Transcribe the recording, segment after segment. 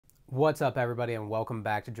What's up, everybody, and welcome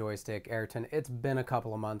back to Joystick Ayrton. It's been a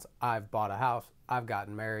couple of months. I've bought a house. I've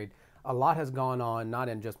gotten married. A lot has gone on, not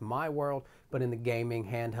in just my world, but in the gaming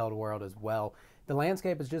handheld world as well. The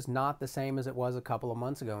landscape is just not the same as it was a couple of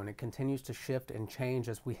months ago, and it continues to shift and change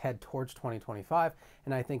as we head towards 2025.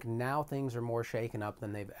 And I think now things are more shaken up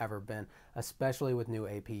than they've ever been, especially with new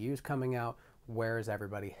APUs coming out. Where is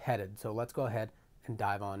everybody headed? So let's go ahead and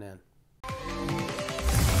dive on in.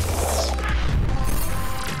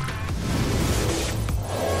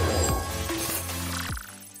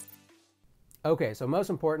 Okay, so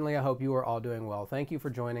most importantly, I hope you are all doing well. Thank you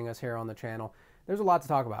for joining us here on the channel. There's a lot to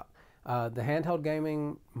talk about. The handheld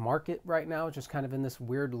gaming market right now is just kind of in this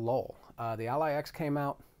weird lull. The Ally X came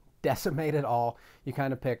out, decimated all. You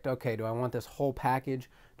kind of picked, okay, do I want this whole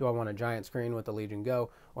package? Do I want a giant screen with the Legion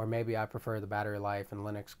Go? Or maybe I prefer the battery life and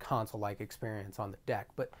Linux console-like experience on the deck.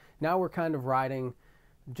 But now we're kind of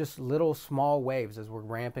just little small waves as we're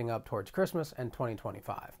ramping up towards Christmas and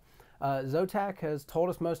 2025. ZOTAC has told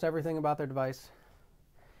us most everything about their device.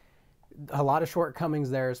 A lot of shortcomings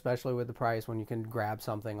there, especially with the price when you can grab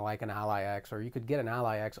something like an Ally X, or you could get an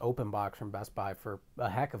Ally X open box from Best Buy for a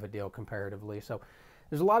heck of a deal comparatively. So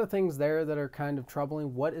there's a lot of things there that are kind of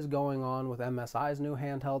troubling. What is going on with MSI's new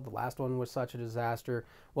handheld? The last one was such a disaster.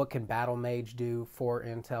 What can Battle Mage do for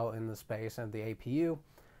Intel in the space and the APU?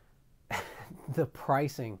 The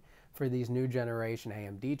pricing for these new generation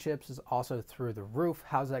AMD chips is also through the roof.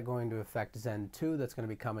 How's that going to affect Zen 2 that's going to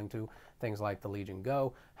be coming to things like the Legion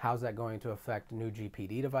Go? How's that going to affect new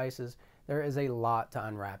GPD devices? There is a lot to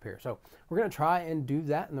unwrap here. So we're going to try and do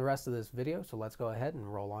that in the rest of this video. So let's go ahead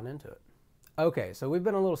and roll on into it. Okay, so we've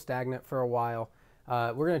been a little stagnant for a while.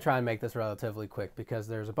 We're going to try and make this relatively quick because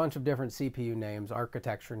there's a bunch of different CPU names,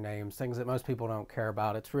 architecture names, things that most people don't care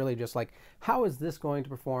about. It's really just like, how is this going to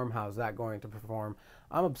perform? How is that going to perform?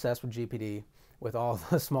 I'm obsessed with GPD, with all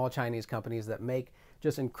the small Chinese companies that make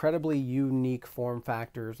just incredibly unique form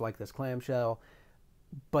factors like this clamshell,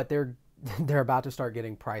 but they're about to start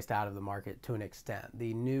getting priced out of the market to an extent.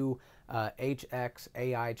 The new HX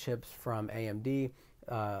AI chips from AMD,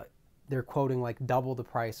 they're quoting like double the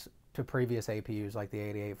price to previous APUs like the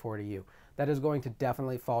 8840U. That is going to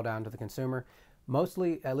definitely fall down to the consumer.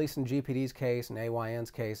 Mostly, at least in GPD's case and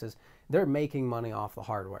AYN's cases, they're making money off the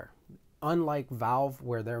hardware. Unlike Valve,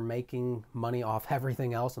 where they're making money off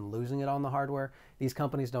everything else and losing it on the hardware, these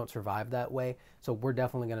companies don't survive that way, so we're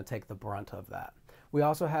definitely going to take the brunt of that. We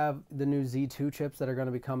also have the new Z2 chips that are going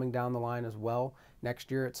to be coming down the line as well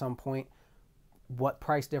next year at some point. What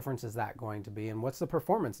price difference is that going to be, and what's the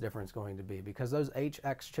performance difference going to be? Because those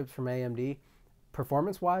HX chips from AMD,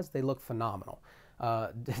 performance-wise, they look phenomenal.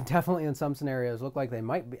 Definitely in some scenarios look like they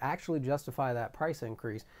might actually justify that price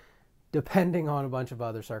increase, depending on a bunch of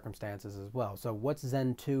other circumstances as well. So what's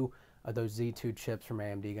Zen 2, those Z2 chips from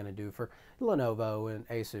AMD going to do for LENOVO and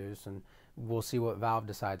ASUS, and we'll see what Valve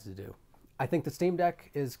decides to do. I think the Steam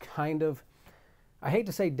Deck is kind of, I hate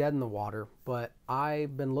to say dead in the water, but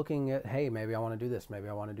I've been looking at, hey, maybe I want to do this, maybe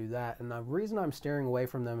I want to do that. And the reason I'm steering away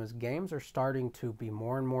from them is games are starting to be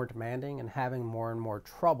more and more demanding and having more and more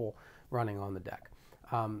trouble running on the deck.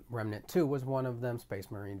 Remnant 2 was one of them,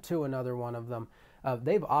 Space Marine 2 another one of them.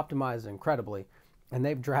 They've optimized incredibly, and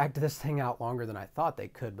they've dragged this thing out longer than I thought they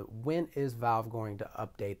could. But when is Valve going to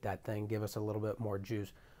update that thing, give us a little bit more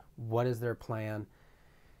juice? What is their plan?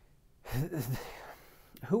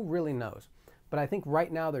 Who really knows? But I think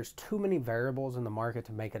right now there's too many variables in the market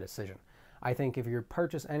to make a decision. I think if you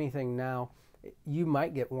purchase anything now, you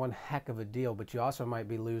might get one heck of a deal, but you also might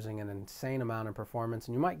be losing an insane amount of performance,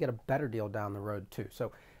 and you might get a better deal down the road too.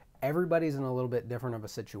 So everybody's in a little bit different of a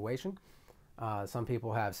situation. Some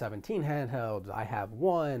people have 17 handhelds. I have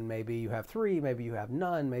one. Maybe you have 3. Maybe you have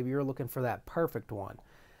none. Maybe you're looking for that perfect one.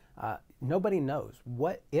 Nobody knows.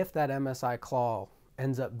 What if that MSI Claw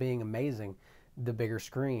ends up being amazing? The bigger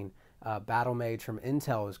screen. Battle Mage from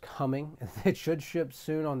Intel is coming. It should ship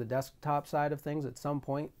soon on the desktop side of things at some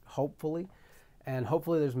point, hopefully. And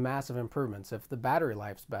hopefully there's massive improvements. If the battery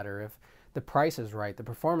life's better, if the price is right, the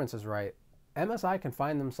performance is right, MSI can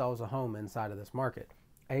find themselves a home inside of this market.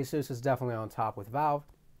 ASUS is definitely on top with Valve.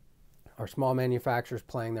 Our small manufacturers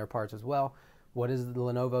playing their parts as well. What is the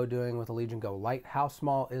Lenovo doing with the Legion Go Lite? How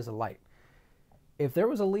small is a Lite? If there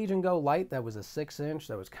was a Legion Go Lite that was a 6-inch,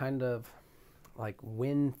 that was kind of like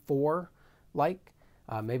Win 4 like,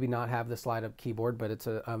 maybe not have the slide up keyboard, but it's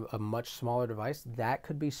a much smaller device, that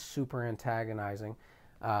could be super antagonizing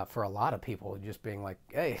for a lot of people, just being like,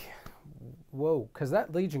 hey, whoa, because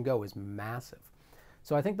that Legion Go is massive.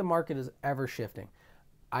 So I think the market is ever shifting.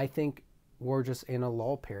 I think we're just in a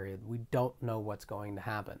lull period. We don't know what's going to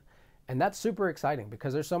happen. And that's super exciting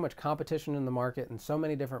because there's so much competition in the market and so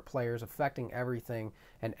many different players affecting everything.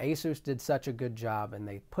 And ASUS did such a good job, and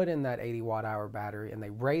they put in that 80 watt hour battery and they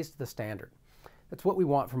raised the standard. That's what we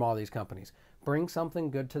want from all these companies. Bring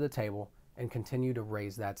something good to the table and continue to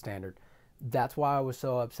raise that standard. That's why I was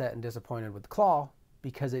so upset and disappointed with Claw,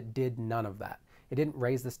 because it did none of that. It didn't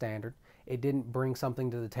raise the standard. It didn't bring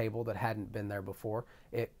something to the table that hadn't been there before.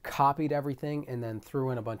 It copied everything and then threw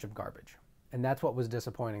in a bunch of garbage. And that's what was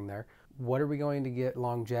disappointing there. What are we going to get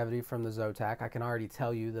longevity from the ZOTAC? I can already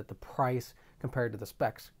tell you that the price compared to the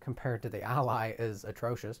specs, compared to the Ally, is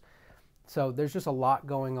atrocious. So there's just a lot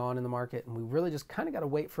going on in the market, and we really just kind of got to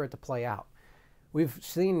wait for it to play out. We've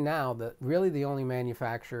seen now that really the only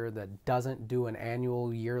manufacturer that doesn't do an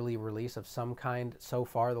annual, yearly release of some kind so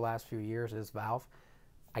far the last few years is Valve.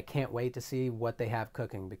 I can't wait to see what they have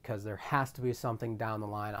cooking, because there has to be something down the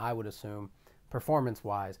line, I would assume,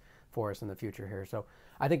 performance-wise, for us in the future here. So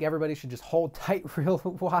I think everybody should just hold tight for a real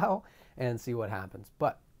while and see what happens.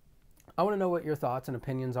 But I want to know what your thoughts and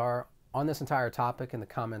opinions are on this entire topic in the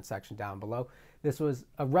comments section down below. This was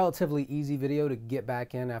a relatively easy video to get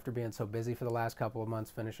back in after being so busy for the last couple of months,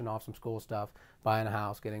 finishing off some school stuff, buying a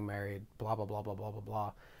house, getting married, blah, blah, blah, blah, blah,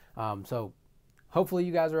 blah, blah. So hopefully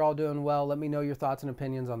you guys are all doing well. Let me know your thoughts and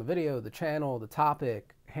opinions on the video, the channel, the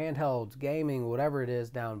topic, handhelds, gaming, whatever it is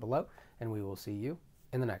down below, and we will see you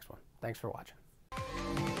in the next one. Thanks for watching.